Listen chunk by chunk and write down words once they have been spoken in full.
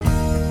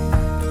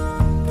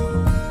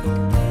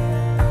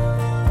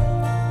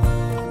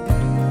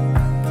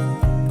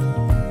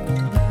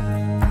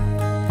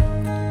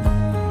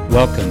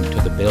Welcome to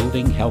the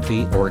Building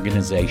Healthy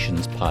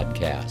Organizations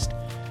podcast.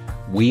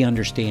 We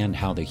understand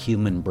how the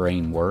human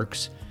brain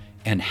works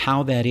and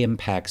how that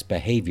impacts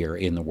behavior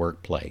in the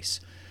workplace.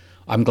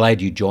 I'm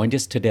glad you joined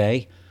us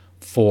today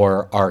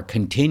for our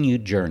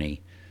continued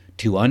journey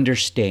to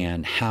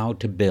understand how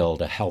to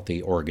build a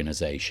healthy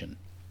organization.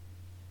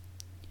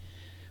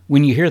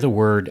 When you hear the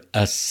word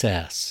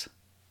assess,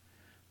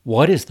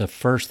 what is the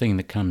first thing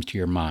that comes to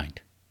your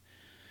mind?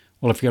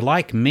 Well, if you're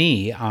like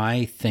me,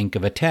 I think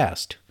of a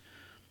test.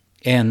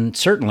 And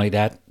certainly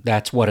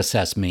that's what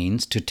assess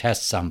means, to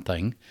test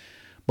something.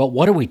 But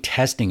what are we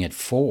testing it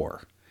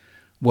for?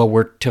 Well,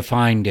 we're to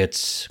find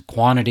its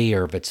quantity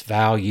or its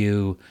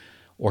value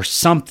or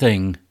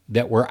something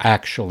that we're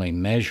actually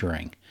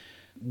measuring.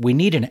 We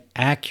need an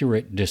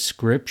accurate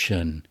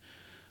description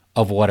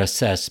of what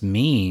assess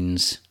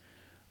means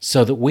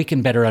so that we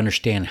can better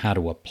understand how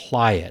to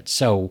apply it.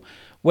 So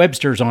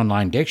Webster's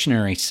Online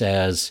Dictionary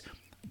says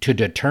to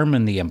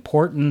determine the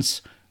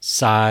importance,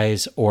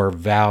 size, or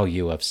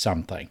value of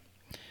something.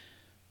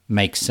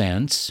 Makes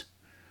sense.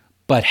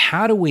 But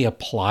how do we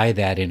apply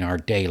that in our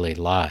daily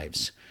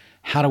lives?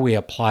 How do we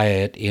apply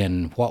it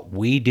in what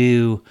we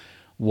do,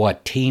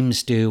 what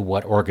teams do,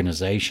 what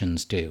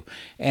organizations do?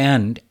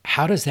 And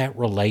how does that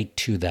relate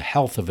to the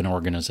health of an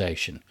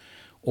organization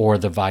or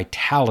the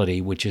vitality,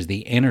 which is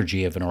the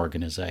energy of an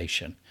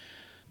organization?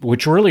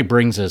 Which really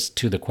brings us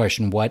to the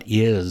question, what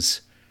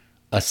is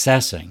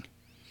assessing?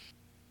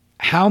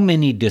 How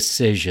many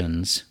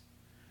decisions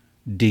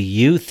do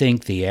you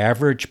think the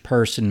average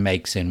person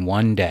makes in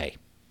one day?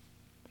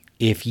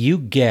 If you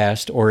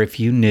guessed or if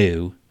you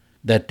knew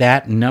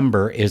that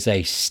number is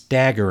a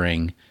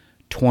staggering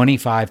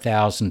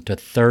 25,000 to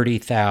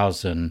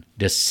 30,000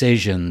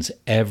 decisions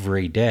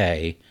every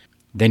day,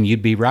 then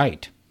you'd be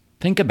right.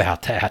 Think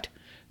about that.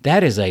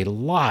 That is a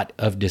lot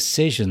of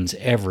decisions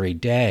every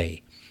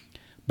day.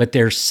 But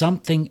there's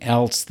something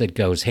else that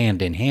goes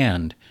hand in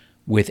hand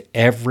with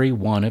every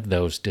one of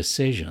those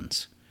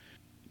decisions.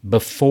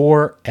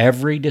 Before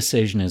every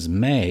decision is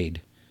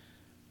made,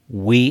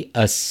 we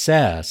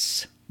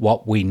assess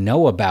what we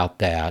know about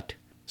that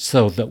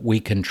so that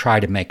we can try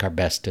to make our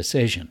best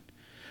decision.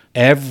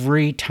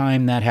 Every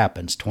time that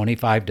happens,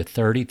 25 to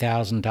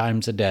 30,000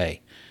 times a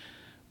day,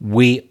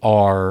 we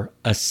are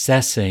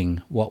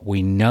assessing what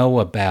we know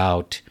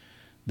about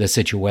the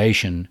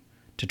situation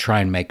to try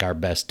and make our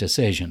best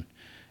decision.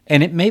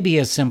 And it may be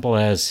as simple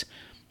as,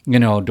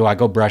 do I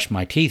go brush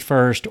my teeth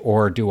first,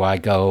 or do I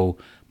go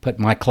put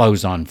my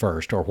clothes on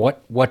first, or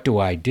what do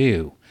I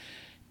do?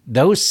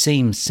 Those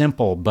seem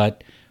simple,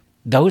 but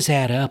those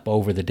add up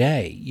over the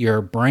day.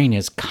 Your brain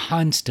is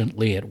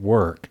constantly at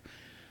work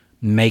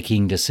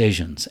making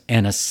decisions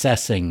and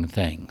assessing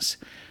things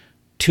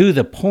to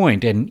the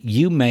point, and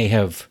you may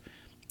have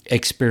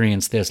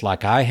experienced this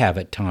like I have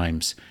at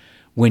times,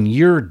 when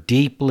you're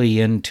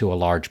deeply into a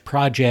large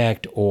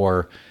project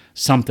or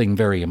something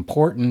very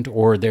important,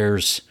 or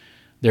there's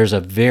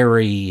a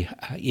very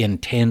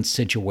intense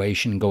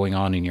situation going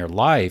on in your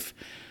life,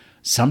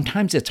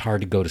 sometimes it's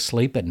hard to go to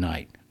sleep at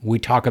night. We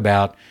talk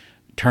about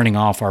turning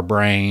off our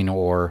brain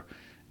or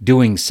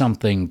doing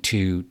something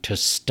to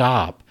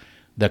stop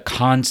the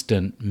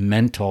constant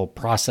mental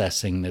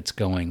processing that's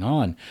going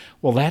on.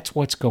 Well, that's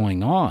what's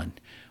going on.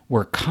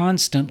 We're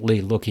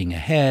constantly looking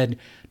ahead,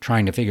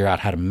 trying to figure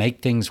out how to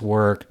make things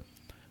work,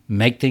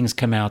 make things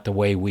come out the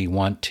way we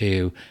want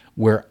to.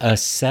 We're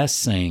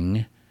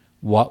assessing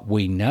what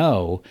we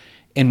know.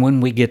 And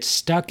when we get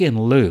stuck in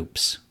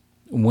loops,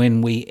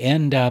 when we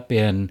end up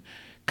in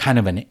kind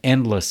of an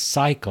endless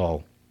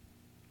cycle,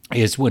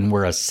 is when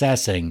we're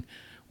assessing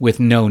with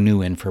no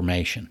new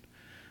information,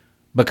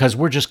 because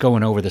we're just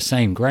going over the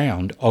same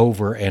ground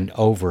over and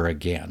over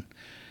again.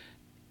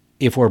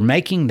 If we're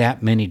making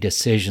that many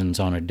decisions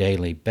on a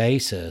daily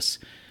basis,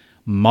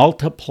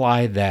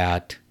 multiply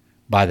that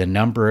by the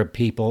number of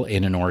people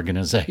in an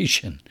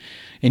organization,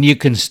 and you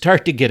can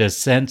start to get a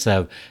sense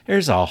of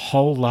there's a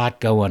whole lot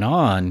going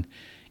on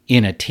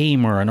in a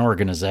team or an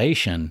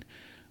organization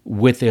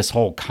with this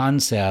whole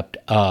concept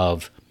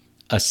of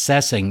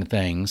assessing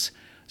things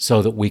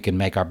so that we can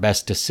make our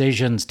best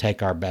decisions,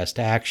 take our best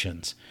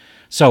actions.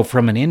 So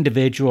from an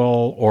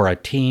individual or a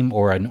team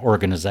or an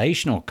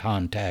organizational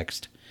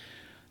context,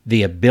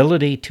 the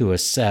ability to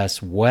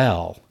assess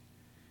well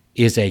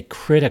is a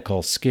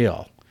critical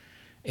skill.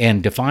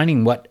 And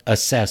defining what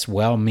assess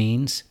well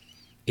means,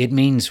 it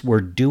means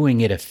we're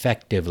doing it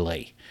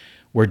effectively.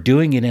 We're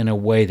doing it in a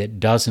way that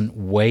doesn't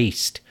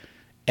waste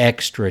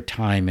extra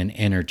time and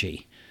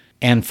energy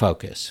and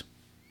focus.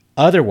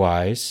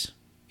 Otherwise,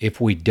 if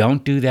we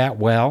don't do that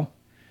well,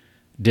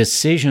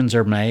 decisions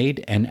are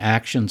made and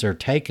actions are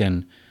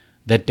taken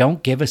that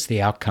don't give us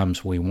the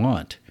outcomes we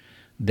want.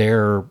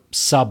 They're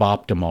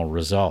suboptimal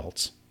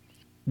results.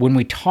 When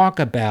we talk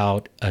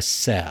about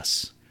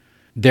assess,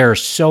 there are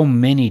so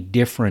many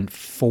different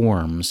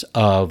forms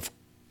of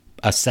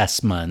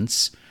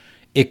assessments.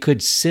 It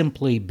could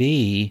simply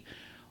be,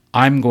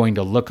 I'm going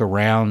to look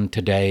around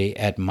today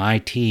at my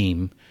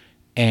team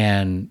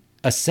and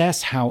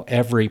assess how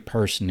every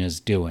person is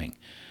doing.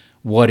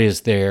 What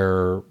is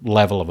their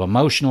level of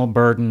emotional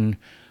burden?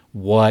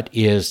 What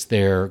is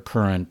their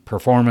current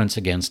performance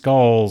against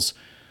goals?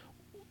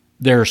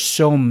 There are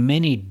so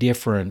many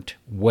different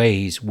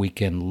ways we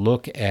can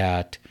look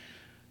at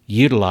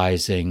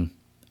utilizing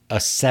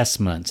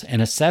assessments.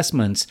 And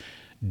assessments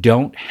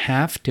don't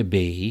have to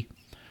be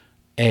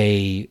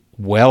a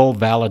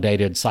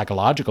well-validated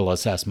psychological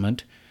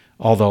assessment,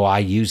 although I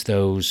use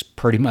those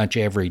pretty much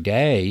every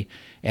day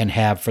and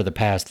have for the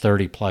past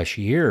 30 plus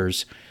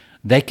years.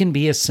 They can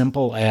be as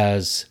simple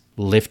as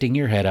lifting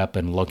your head up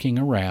and looking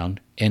around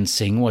and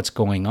seeing what's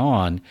going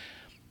on,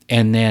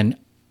 and then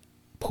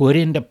put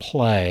into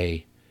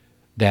play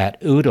that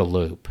OODA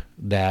loop,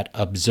 that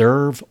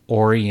observe,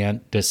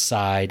 orient,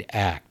 decide,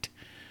 act.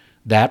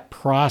 That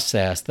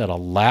process that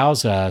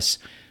allows us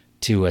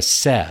to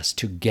assess,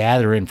 to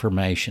gather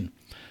information.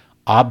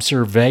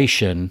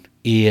 Observation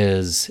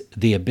is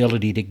the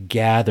ability to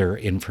gather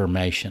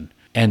information.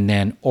 And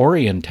then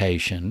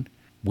orientation,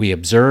 we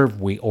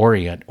observe, we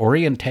orient.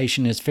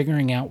 Orientation is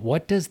figuring out,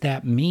 what does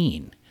that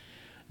mean?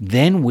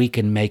 Then we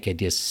can make a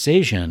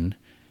decision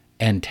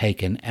and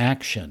take an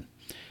action.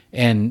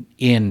 And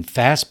in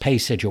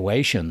fast-paced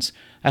situations,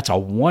 that's a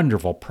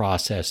wonderful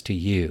process to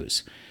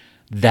use.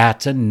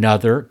 That's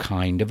another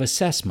kind of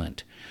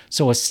assessment.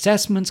 So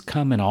assessments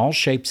come in all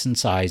shapes and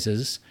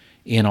sizes,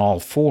 in all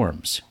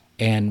forms.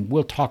 And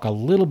we'll talk a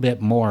little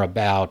bit more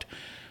about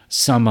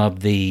some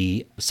of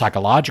the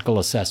psychological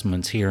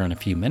assessments here in a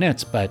few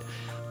minutes, but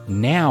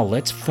now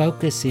let's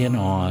focus in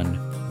on,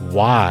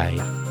 why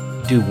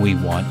do we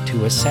want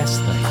to assess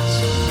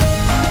things?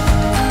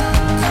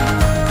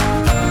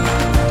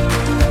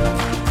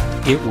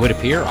 It would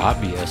appear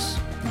obvious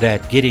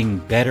that getting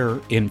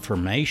better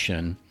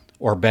information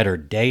or better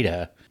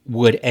data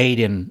would aid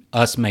in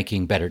us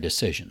making better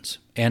decisions.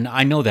 And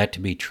I know that to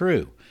be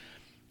true.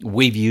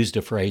 We've used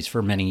a phrase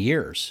for many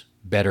years: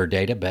 better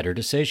data, better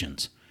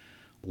decisions.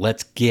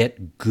 Let's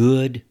get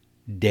good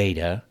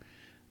data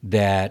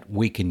that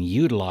we can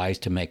utilize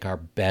to make our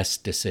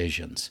best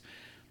decisions.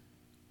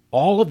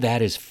 All of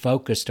that is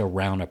focused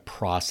around a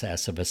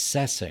process of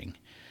assessing.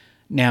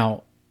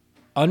 Now,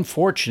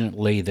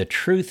 unfortunately, the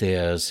truth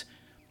is,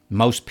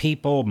 most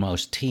people,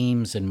 most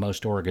teams, and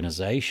most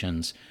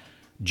organizations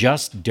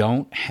just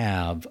don't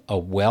have a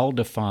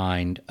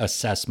well-defined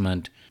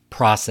assessment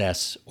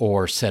process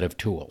or set of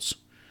tools.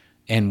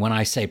 And when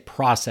I say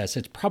process,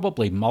 it's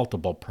probably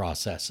multiple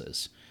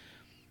processes.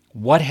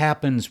 What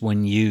happens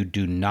when you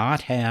do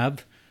not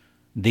have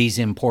these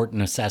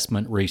important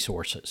assessment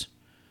resources?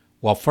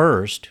 Well,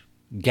 first,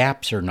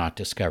 gaps are not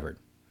discovered.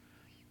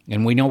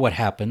 And we know what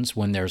happens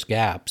when there's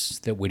gaps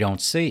that we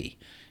don't see.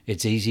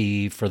 It's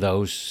easy for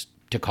those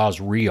to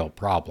cause real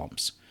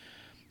problems.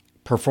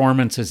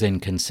 Performance is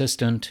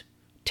inconsistent.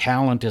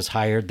 Talent is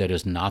hired that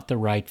is not the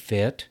right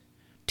fit.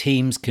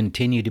 Teams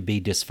continue to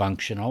be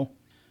dysfunctional.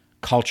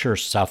 Culture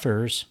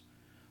suffers.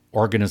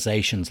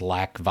 Organizations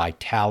lack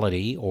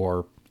vitality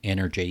or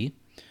energy.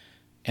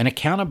 And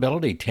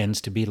accountability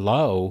tends to be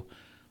low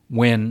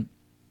when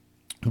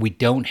we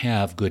don't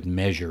have good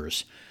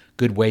measures,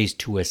 good ways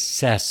to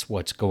assess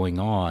what's going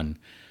on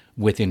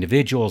with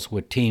individuals,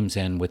 with teams,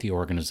 and with the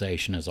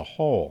organization as a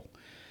whole.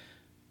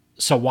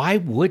 So why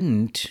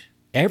wouldn't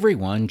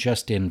everyone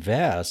just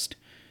invest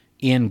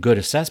in good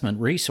assessment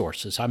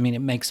resources? I mean, it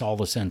makes all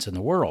the sense in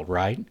the world,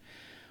 right?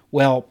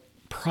 Well,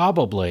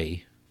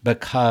 probably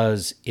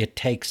because it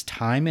takes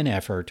time and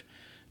effort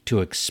to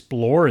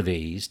explore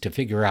these, to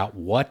figure out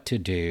what to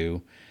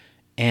do,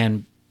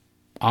 and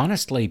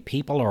honestly,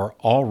 people are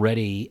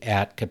already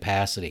at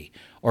capacity,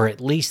 or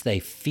at least they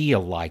feel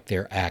like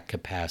they're at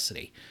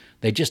capacity.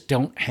 They just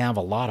don't have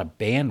a lot of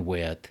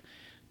bandwidth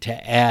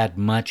to add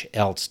much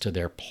else to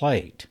their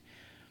plate.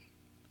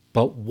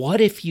 But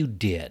what if you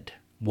did?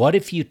 What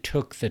if you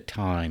took the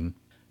time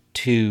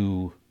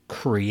to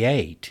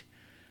create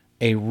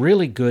a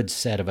really good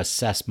set of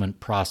assessment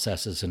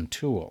processes and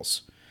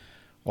tools?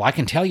 Well, I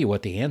can tell you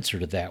what the answer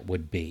to that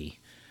would be.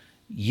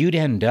 You'd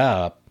end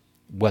up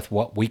with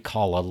what we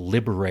call a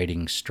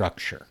liberating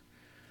structure.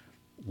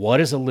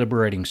 What is a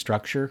liberating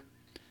structure?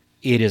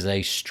 It is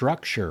a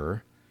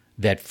structure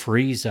that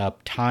frees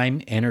up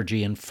time,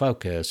 energy, and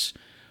focus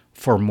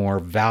for more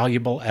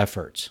valuable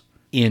efforts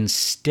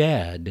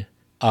instead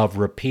of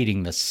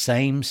repeating the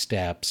same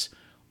steps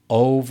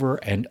over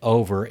and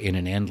over in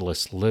an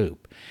endless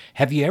loop.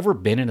 Have you ever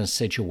been in a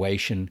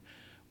situation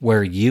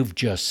where you've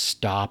just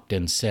stopped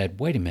and said,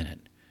 wait a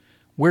minute,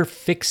 we're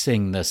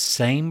fixing the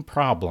same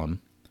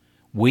problem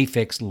we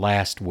fixed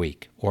last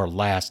week or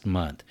last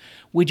month.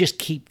 We just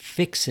keep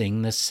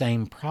fixing the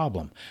same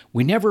problem.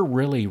 We never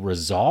really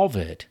resolve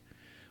it.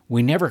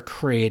 We never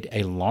create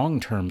a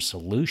long-term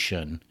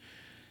solution.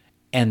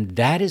 And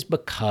that is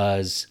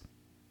because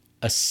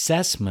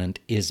assessment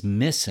is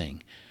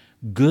missing.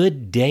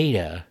 Good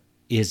data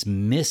is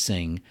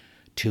missing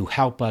to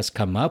help us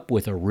come up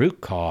with a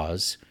root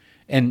cause.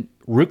 And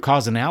root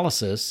cause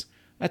analysis,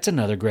 that's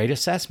another great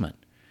assessment.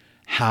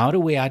 How do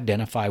we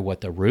identify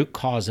what the root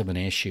cause of an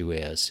issue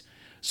is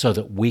so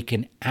that we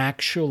can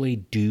actually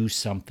do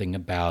something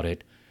about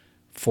it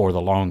for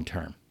the long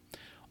term.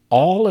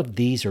 All of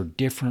these are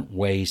different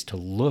ways to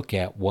look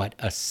at what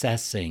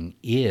assessing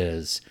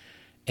is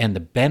and the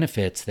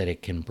benefits that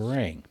it can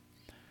bring.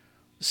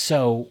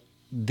 So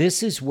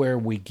this is where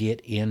we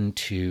get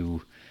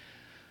into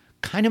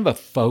kind of a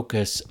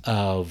focus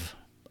of,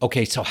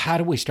 okay, so how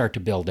do we start to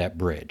build that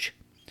bridge?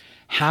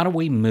 How do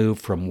we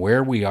move from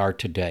where we are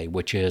today,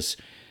 which is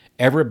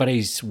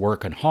everybody's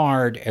working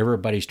hard,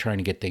 everybody's trying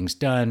to get things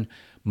done.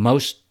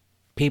 Most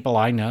people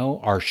I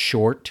know are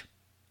short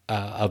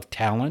of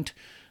talent.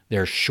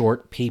 They're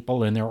short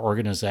people in their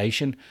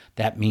organization.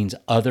 That means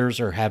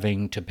others are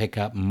having to pick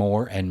up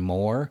more and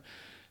more.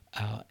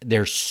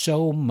 There's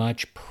so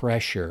much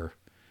pressure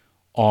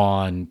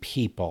on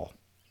people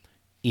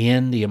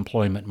in the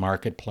employment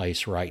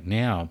marketplace right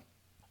now.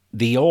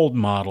 The old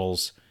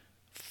models,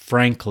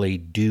 frankly,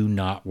 do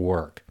not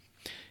work.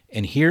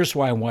 And here's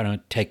why I want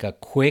to take a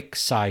quick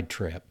side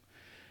trip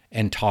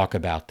and talk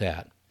about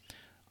that.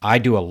 I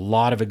do a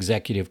lot of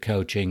executive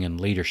coaching and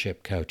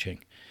leadership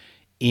coaching.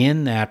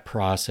 In that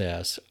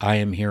process, I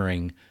am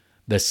hearing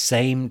the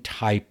same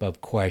type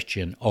of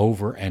question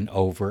over and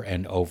over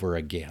and over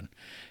again.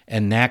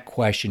 And that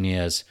question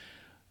is,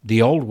 the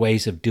old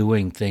ways of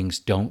doing things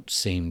don't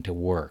seem to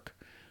work.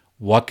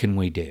 What can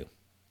we do?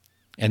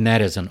 And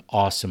that is an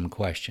awesome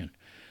question.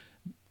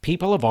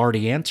 People have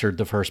already answered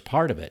the first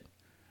part of it.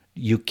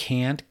 You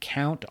can't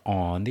count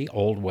on the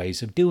old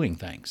ways of doing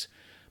things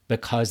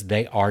because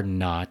they are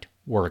not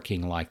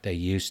working like they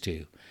used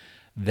to.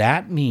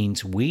 That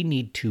means we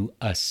need to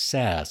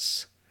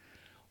assess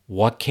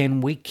what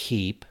can we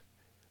keep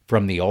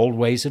from the old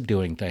ways of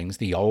doing things,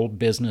 the old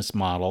business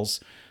models,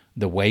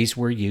 the ways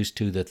we're used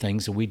to, the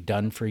things that we've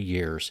done for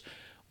years.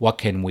 What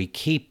can we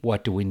keep?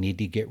 What do we need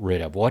to get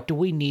rid of? What do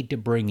we need to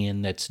bring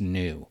in that's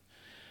new?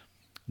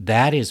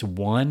 That is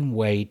one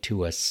way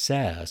to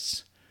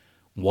assess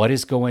what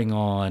is going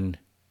on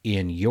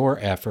in your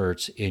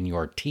efforts, in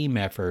your team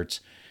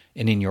efforts,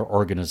 and in your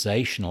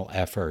organizational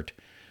effort,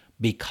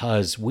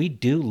 because we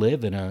do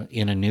live in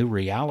a new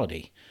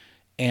reality.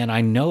 And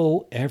I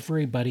know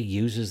everybody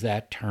uses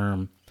that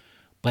term,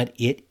 but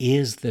it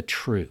is the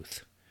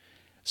truth.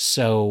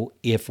 So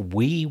if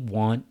we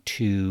want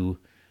to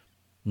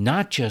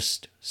not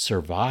just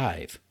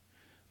survive,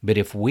 but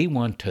if we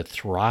want to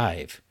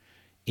thrive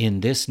in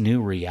this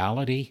new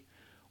reality,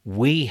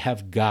 we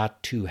have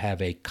got to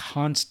have a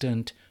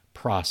constant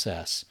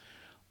process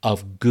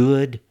of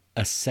good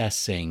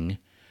assessing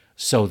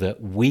so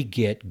that we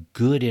get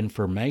good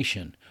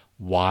information.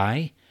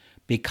 Why?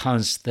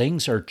 Because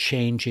things are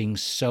changing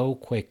so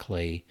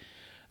quickly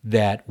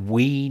that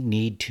we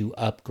need to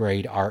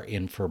upgrade our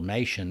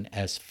information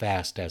as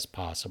fast as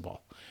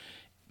possible.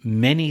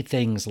 Many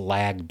things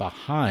lag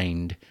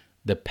behind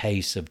the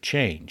pace of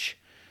change.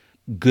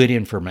 Good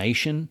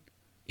information,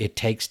 it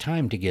takes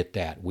time to get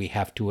that. We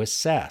have to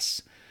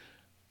assess.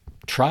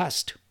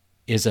 Trust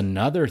is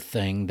another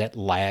thing that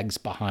lags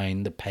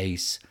behind the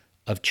pace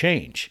of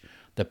change,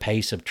 the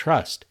pace of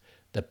trust,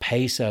 the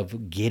pace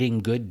of getting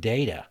good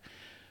data.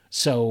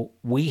 So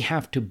we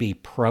have to be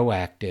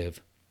proactive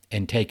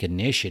and take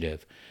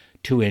initiative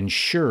to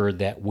ensure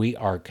that we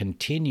are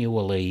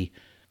continually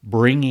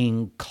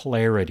bringing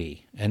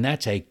clarity. And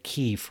that's a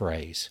key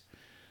phrase.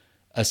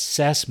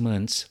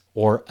 Assessments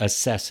or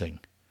assessing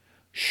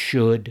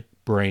should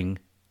bring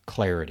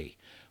clarity.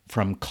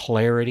 From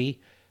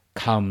clarity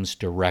comes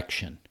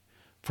direction.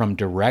 From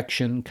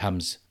direction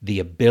comes the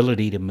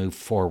ability to move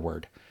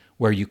forward,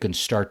 where you can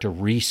start to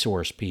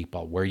resource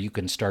people, where you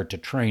can start to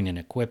train and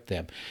equip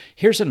them.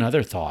 Here's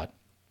another thought.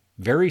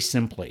 Very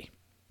simply,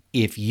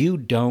 if you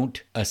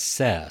don't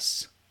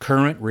assess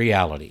current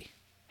reality,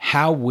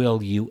 how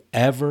will you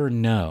ever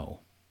know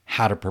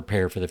how to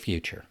prepare for the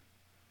future?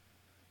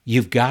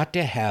 You've got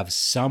to have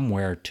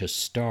somewhere to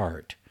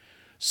start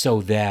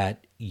so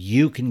that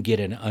you can get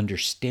an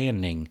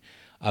understanding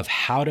of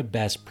how to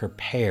best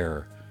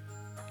prepare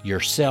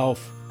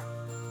yourself,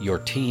 your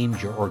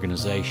teams, your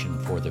organization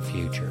for the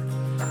future.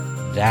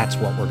 That's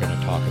what we're going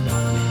to talk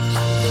about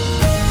next.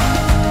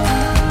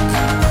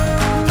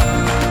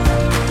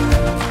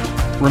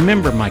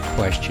 Remember my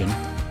question,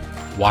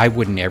 why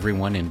wouldn't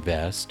everyone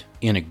invest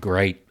in a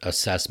great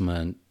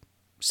assessment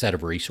set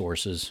of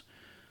resources?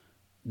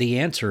 The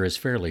answer is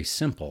fairly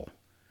simple.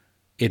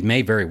 It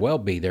may very well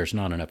be there's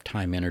not enough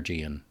time,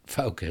 energy, and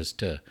focus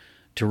to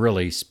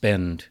really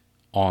spend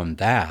on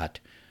that,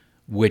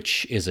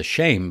 which is a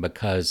shame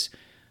because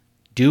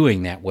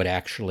doing that would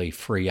actually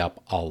free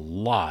up a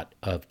lot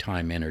of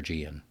time,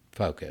 energy, and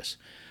focus.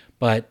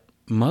 But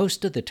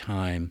most of the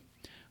time,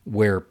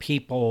 where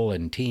people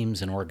and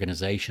teams and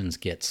organizations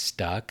get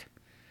stuck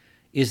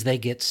is they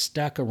get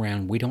stuck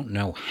around, we don't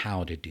know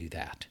how to do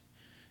that.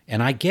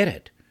 And I get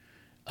it.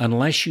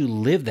 Unless you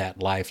live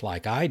that life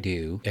like I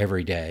do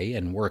every day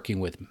and working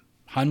with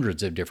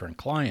hundreds of different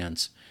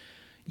clients,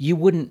 you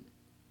wouldn't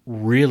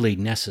really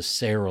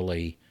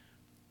necessarily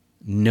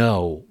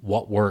know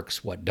what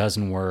works, what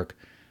doesn't work,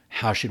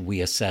 how should we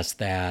assess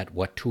that,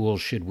 what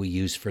tools should we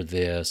use for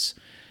this.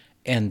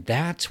 And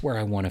that's where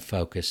I want to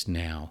focus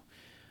now.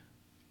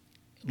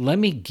 Let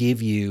me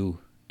give you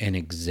an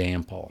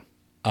example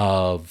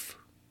of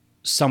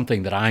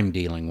something that I'm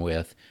dealing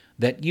with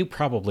that you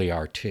probably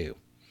are too.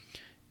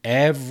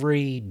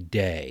 Every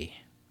day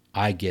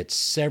I get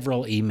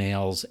several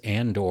emails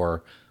and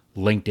or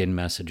LinkedIn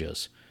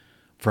messages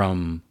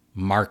from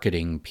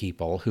marketing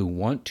people who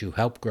want to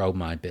help grow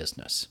my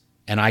business.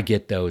 And I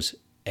get those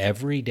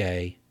every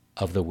day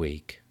of the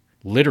week,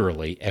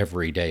 literally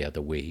every day of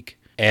the week,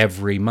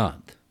 every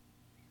month,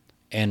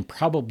 and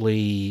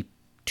probably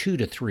 2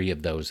 to 3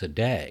 of those a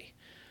day.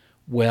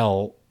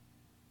 Well,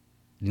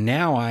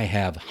 now I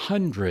have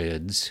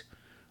hundreds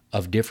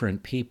of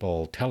different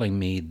people telling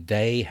me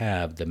they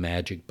have the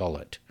magic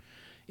bullet.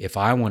 If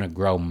I want to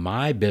grow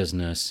my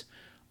business,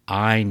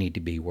 I need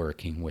to be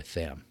working with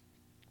them.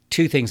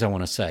 2 things I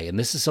want to say, and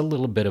this is a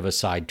little bit of a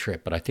side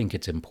trip, but I think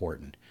it's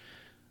important.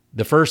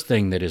 The first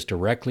thing that is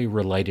directly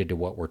related to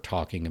what we're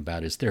talking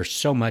about is there's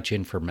so much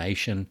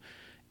information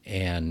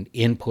and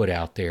input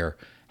out there.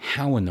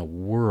 How in the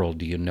world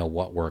do you know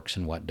what works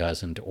and what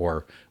doesn't,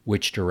 or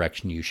which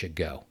direction you should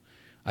go?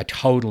 I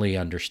totally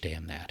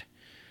understand that.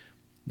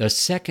 The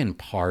second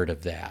part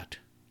of that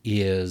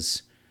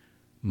is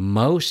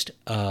most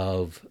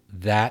of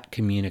that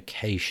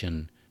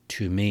communication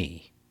to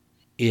me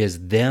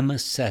is them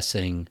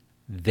assessing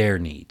their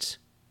needs.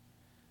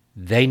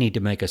 They need to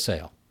make a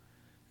sale.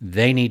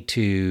 They need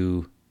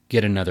to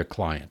get another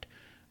client.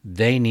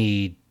 They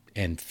need,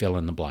 and fill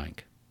in the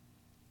blank.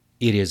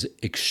 It is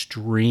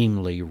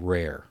extremely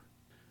rare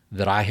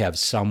that I have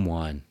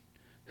someone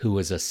who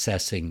is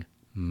assessing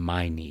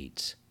my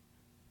needs.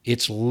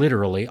 It's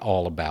literally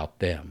all about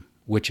them,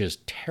 which is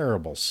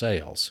terrible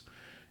sales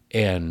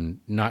and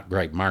not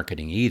great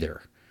marketing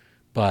either.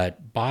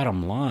 But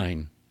bottom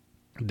line,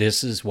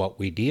 this is what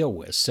we deal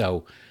with.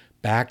 So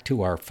back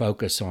to our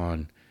focus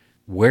on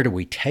where do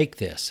we take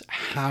this?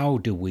 How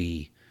do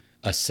we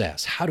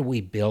assess? How do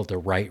we build the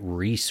right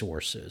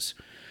resources?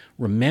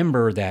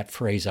 Remember that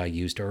phrase I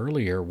used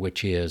earlier,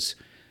 which is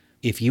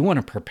if you want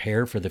to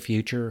prepare for the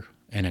future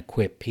and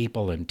equip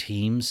people and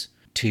teams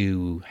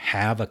to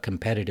have a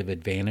competitive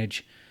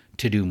advantage,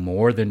 to do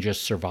more than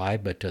just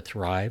survive, but to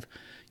thrive,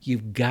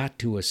 you've got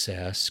to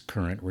assess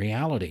current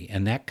reality.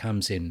 And that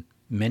comes in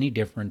many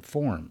different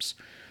forms.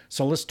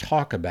 So let's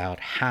talk about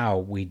how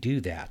we do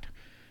that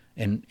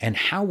and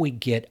how we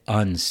get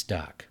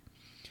unstuck.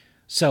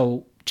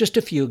 So just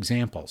a few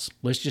examples.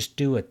 Let's just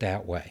do it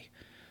that way.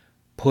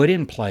 Put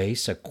in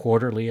place a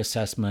quarterly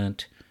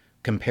assessment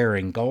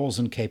comparing goals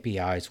and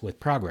KPIs with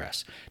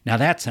progress. Now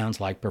that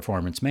sounds like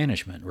performance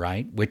management,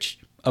 right? Which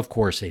of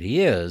course it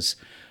is,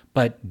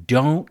 but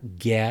don't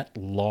get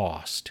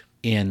lost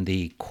in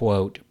the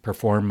quote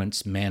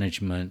performance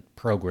management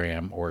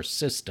program or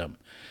system.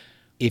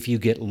 If you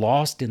get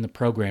lost in the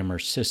program or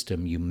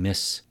system, you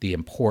miss the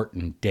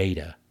important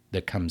data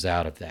that comes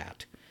out of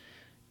that.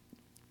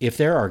 If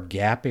there are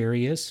gap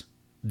areas,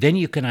 then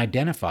you can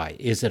identify,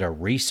 is it a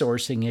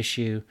resourcing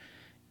issue?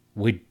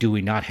 Do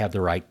we not have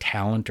the right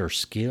talent or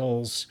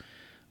skills?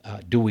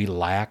 Do we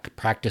lack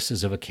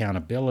practices of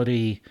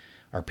accountability?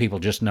 Are people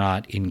just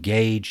not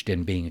engaged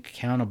in being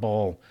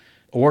accountable?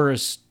 Or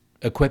is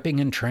equipping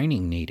and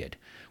training needed?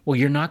 Well,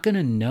 you're not going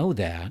to know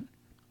that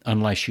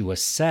unless you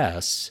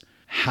assess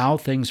how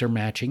things are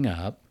matching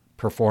up,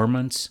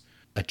 performance,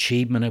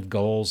 achievement of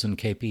goals and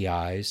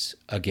KPIs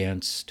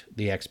against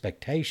the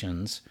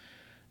expectations,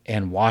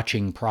 and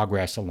watching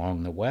progress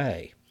along the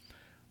way.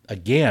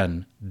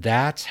 Again,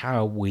 that's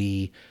how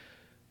we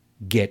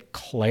get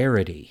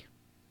clarity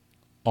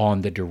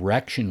on the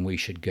direction we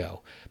should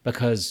go,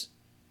 because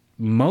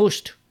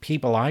most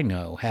people I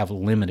know have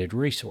limited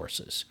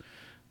resources.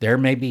 There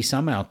may be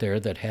some out there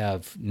that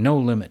have no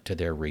limit to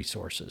their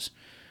resources.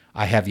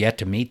 I have yet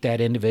to meet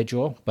that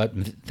individual, but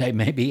they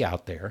may be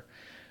out there.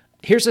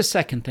 Here's a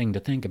second thing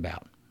to think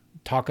about.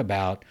 Talk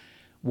about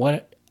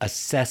what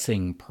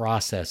assessing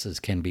processes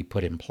can be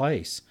put in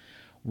place.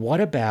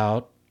 What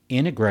about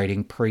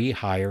integrating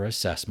pre-hire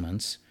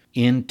assessments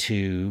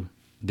into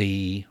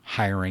the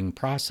hiring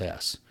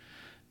process?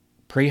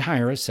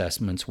 Pre-hire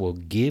assessments will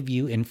give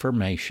you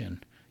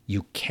information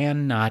you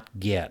cannot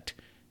get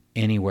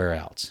anywhere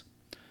else.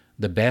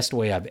 The best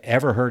way I've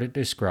ever heard it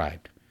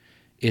described,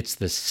 it's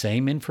the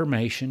same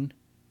information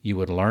you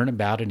would learn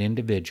about an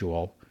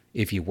individual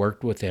if you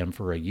worked with them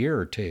for a year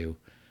or two,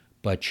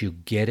 but you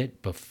get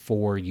it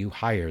before you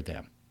hire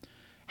them.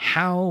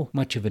 How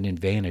much of an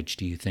advantage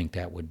do you think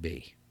that would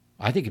be?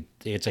 I think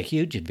it's a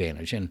huge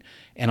advantage, and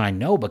I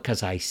know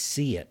because I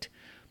see it.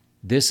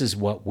 This is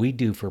what we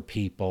do for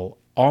people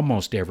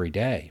almost every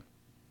day.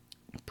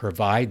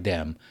 Provide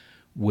them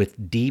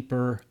with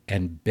deeper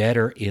and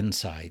better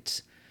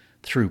insights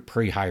through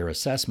pre-hire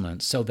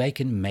assessments so they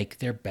can make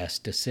their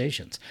best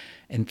decisions.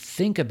 And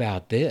think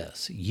about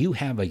this. You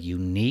have a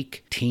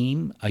unique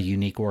team, a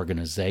unique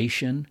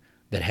organization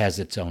that has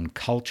its own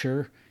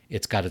culture.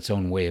 It's got its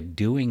own way of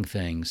doing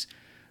things.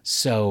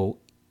 So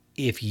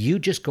if you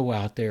just go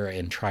out there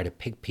and try to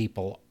pick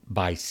people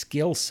by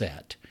skill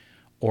set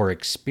or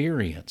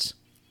experience,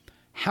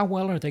 how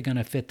well are they going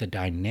to fit the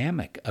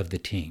dynamic of the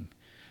team?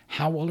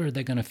 How well are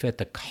they going to fit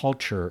the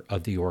culture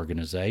of the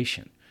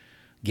organization?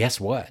 Guess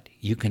what?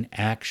 You can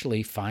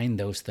actually find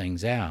those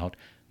things out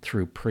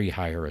through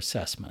pre-hire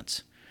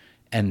assessments.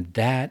 And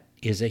that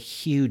is a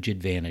huge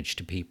advantage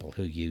to people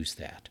who use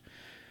that.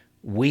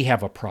 We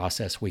have a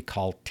process we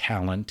call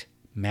talent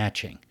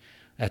matching.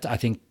 I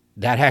think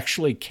that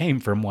actually came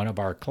from one of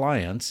our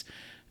clients.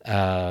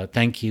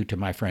 Thank you to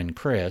my friend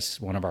Chris,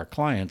 one of our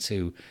clients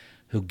who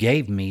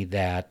gave me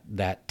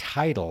that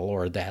title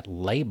or that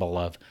label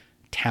of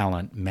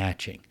talent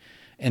matching.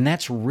 And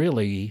that's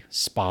really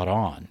spot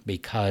on,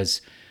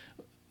 because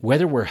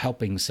whether we're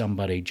helping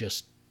somebody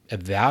just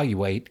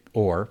evaluate,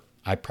 or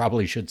I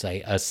probably should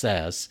say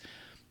assess,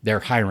 their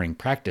hiring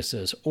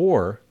practices,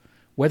 or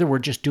whether we're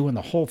just doing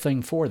the whole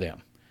thing for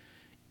them,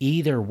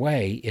 either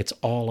way, it's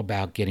all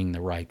about getting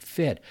the right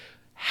fit.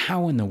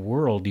 How in the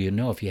world do you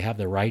know if you have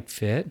the right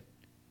fit?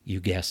 You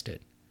guessed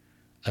it,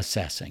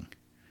 assessing.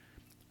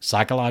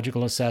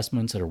 Psychological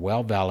assessments that are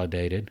well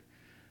validated,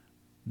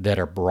 that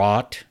are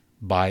brought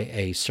by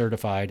a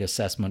certified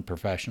assessment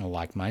professional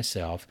like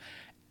myself.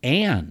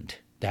 And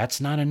that's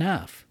not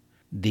enough.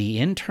 The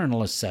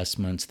internal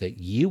assessments that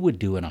you would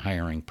do in a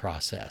hiring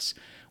process,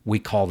 we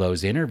call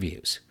those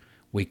interviews.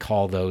 We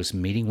call those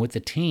meeting with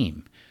the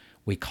team.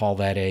 We call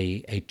that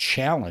a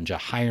challenge, a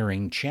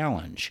hiring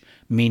challenge,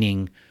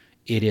 meaning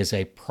it is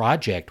a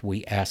project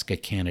we ask a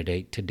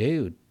candidate to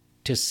do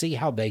to see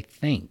how they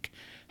think,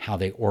 how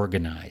they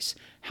organize,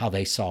 how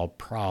they solve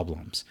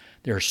problems.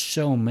 There are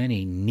so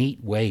many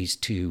neat ways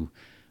to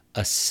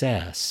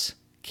assess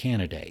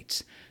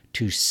candidates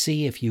to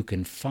see if you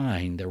can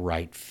find the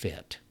right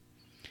fit.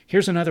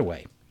 Here's another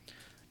way.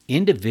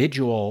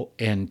 Individual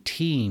and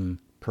team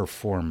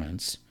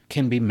performance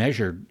can be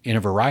measured in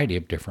a variety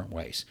of different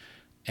ways.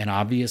 And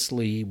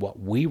obviously, what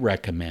we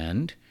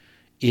recommend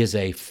is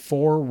a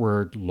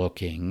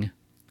forward-looking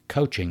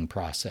coaching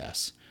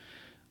process.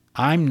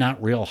 I'm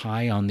not real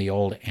high on the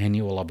old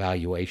annual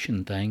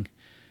evaluation thing.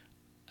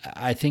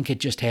 I think it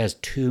just has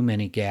too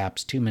many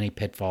gaps, too many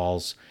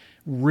pitfalls,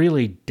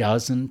 really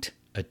doesn't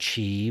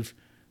achieve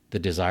the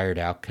desired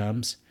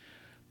outcomes.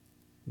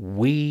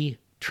 We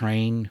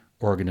train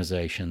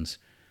organizations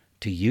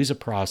to use a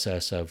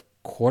process of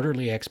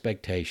quarterly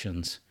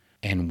expectations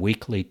and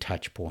weekly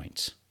touch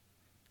points,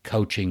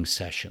 coaching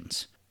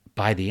sessions.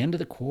 By the end of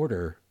the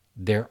quarter,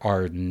 there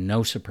are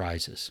no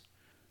surprises.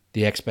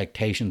 The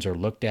expectations are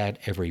looked at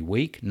every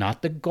week,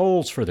 not the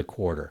goals for the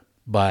quarter,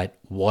 but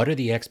what are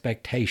the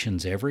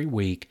expectations every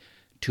week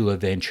to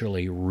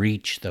eventually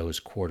reach those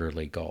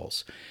quarterly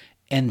goals.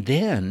 And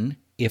then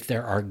if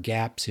there are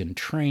gaps in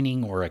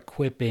training or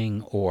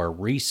equipping or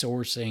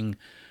resourcing,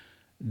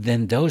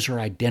 then those are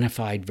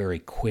identified very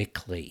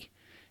quickly.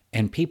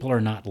 And people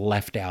are not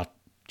left out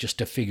just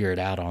to figure it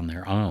out on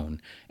their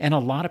own. And a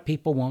lot of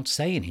people won't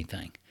say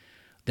anything.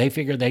 They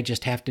figure they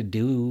just have to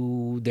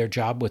do their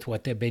job with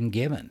what they've been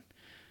given.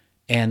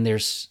 And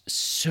there's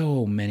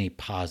so many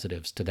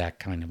positives to that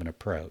kind of an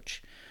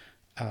approach.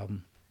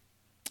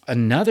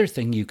 Another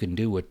thing you can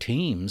do with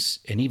teams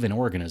and even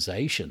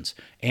organizations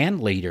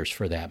and leaders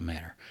for that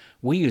matter,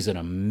 we use an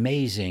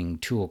amazing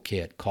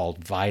toolkit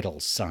called Vital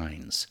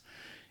Signs.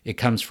 It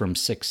comes from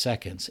 6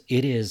 Seconds.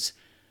 It is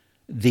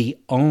the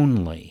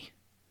only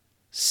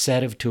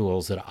set of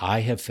tools that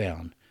I have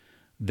found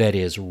that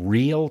is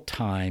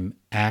real-time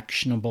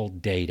actionable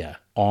data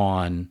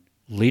on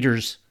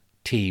leaders,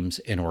 teams,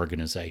 and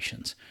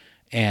organizations.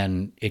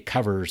 And it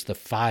covers the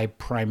 5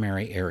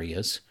 primary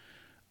areas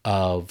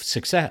of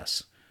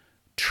success: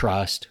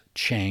 trust,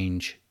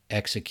 change,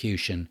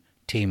 execution,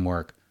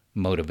 teamwork,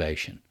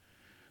 motivation.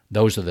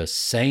 Those are the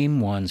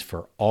same ones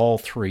for all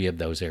 3 of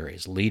those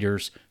areas: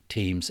 leaders,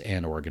 teams,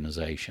 and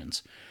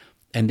organizations.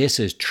 And this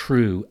is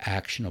true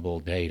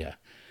actionable data.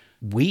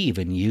 We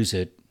even use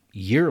it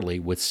yearly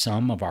with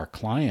some of our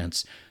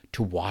clients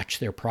to watch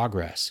their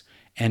progress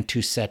and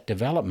to set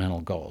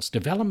developmental goals.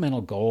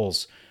 Developmental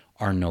goals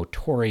are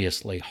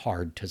notoriously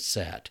hard to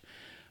set,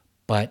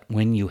 but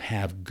when you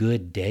have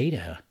good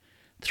data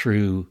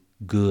through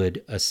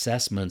good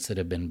assessments that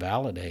have been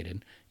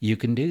validated, you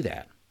can do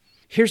that.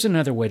 Here's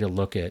another way to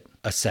look at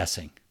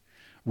assessing.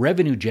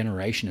 Revenue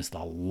generation is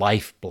the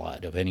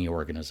lifeblood of any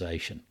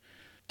organization.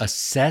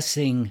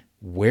 Assessing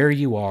where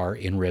you are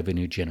in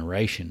revenue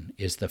generation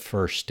is the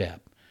first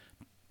step.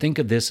 Think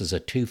of this as a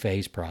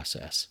 2-phase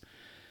process.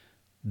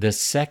 The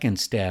second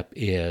step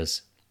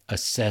is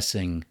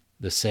assessing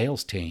the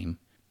sales team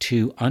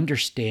to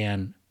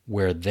understand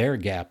where their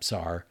gaps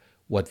are,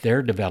 what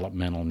their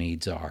developmental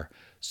needs are,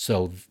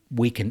 so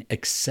we can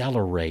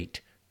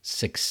accelerate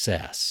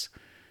success.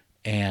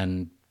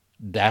 And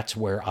that's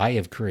where I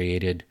have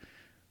created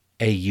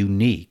a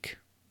unique,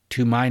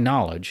 to my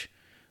knowledge,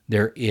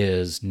 there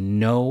is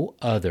no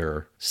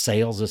other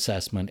sales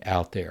assessment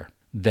out there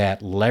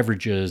that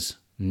leverages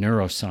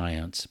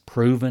neuroscience,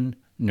 proven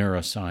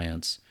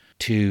neuroscience,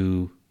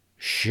 to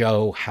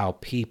show how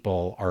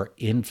people are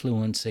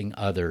influencing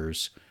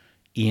others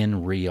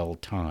in real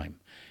time.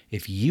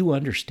 If you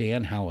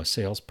understand how a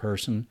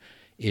salesperson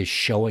is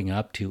showing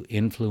up to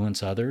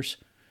influence others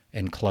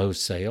and close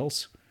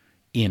sales,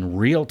 in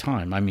real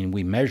time. I mean,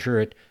 we measure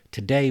it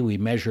today, we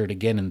measure it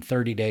again in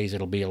 30 days,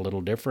 it'll be a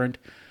little different,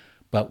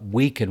 but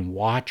we can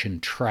watch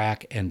and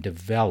track and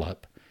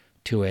develop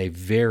to a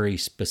very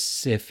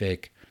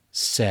specific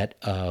set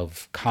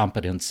of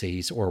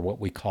competencies, or what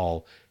we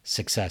call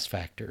success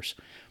factors.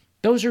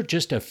 Those are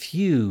just a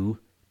few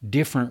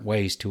different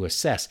ways to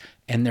assess,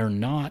 and they're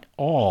not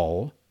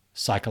all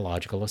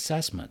psychological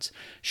assessments.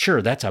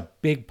 Sure, that's a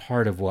big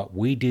part of what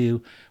we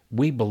do.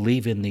 We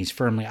believe in these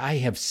firmly. I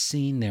have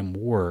seen them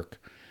work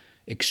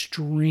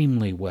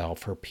extremely well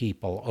for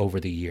people over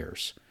the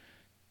years,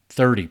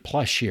 30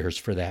 plus years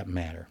for that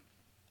matter.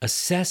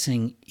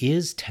 Assessing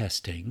is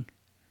testing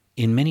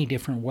in many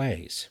different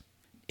ways.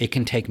 It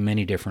can take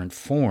many different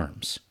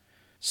forms.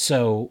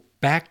 So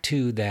back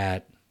to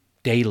that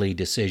daily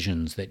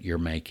decisions that you're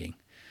making,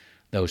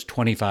 those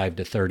 25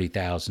 to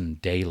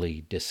 30,000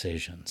 daily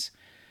decisions.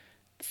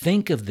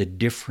 Think of the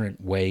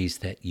different ways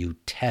that you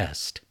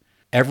test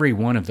every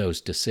one of those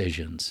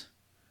decisions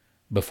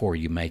before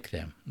you make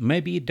them.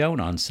 Maybe you don't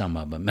on some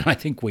of them, and I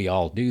think we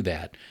all do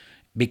that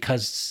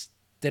because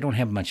they don't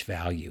have much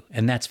value,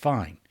 and that's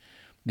fine.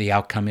 The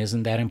outcome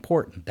isn't that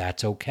important.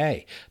 That's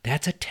okay.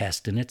 That's a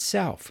test in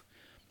itself.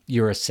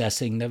 You're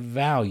assessing the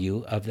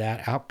value of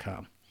that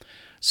outcome.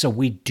 So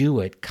we do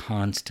it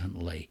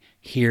constantly.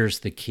 Here's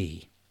the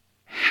key.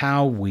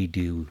 How we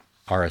do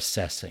our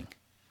assessing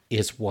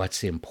is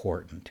what's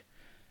important.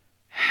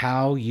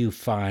 How you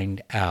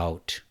find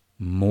out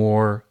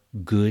more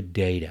good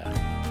data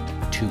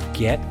to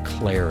get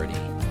clarity,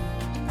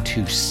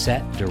 to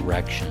set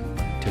direction,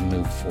 to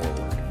move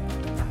forward.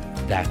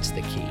 That's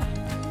the key.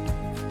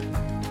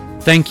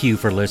 Thank you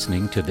for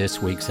listening to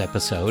this week's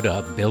episode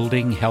of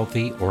Building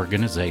Healthy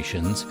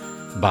Organizations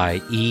by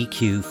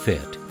EQ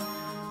Fit.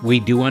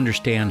 We do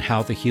understand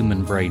how the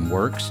human brain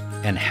works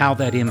and how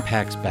that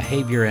impacts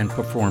behavior and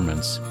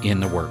performance in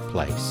the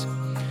workplace.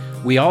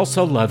 We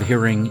also love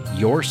hearing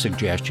your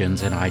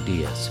suggestions and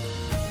ideas.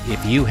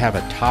 If you have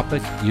a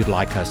topic you'd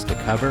like us to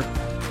cover,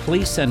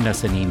 please send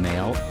us an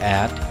email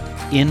at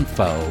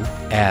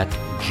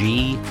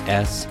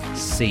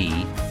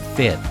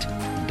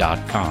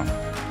info@gscfit.com.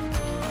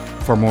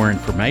 For more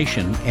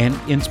information and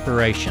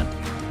inspiration,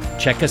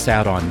 check us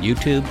out on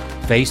YouTube,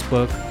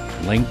 Facebook,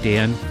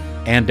 LinkedIn,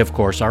 and of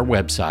course our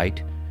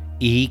website,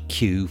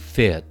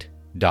 eqfit.org.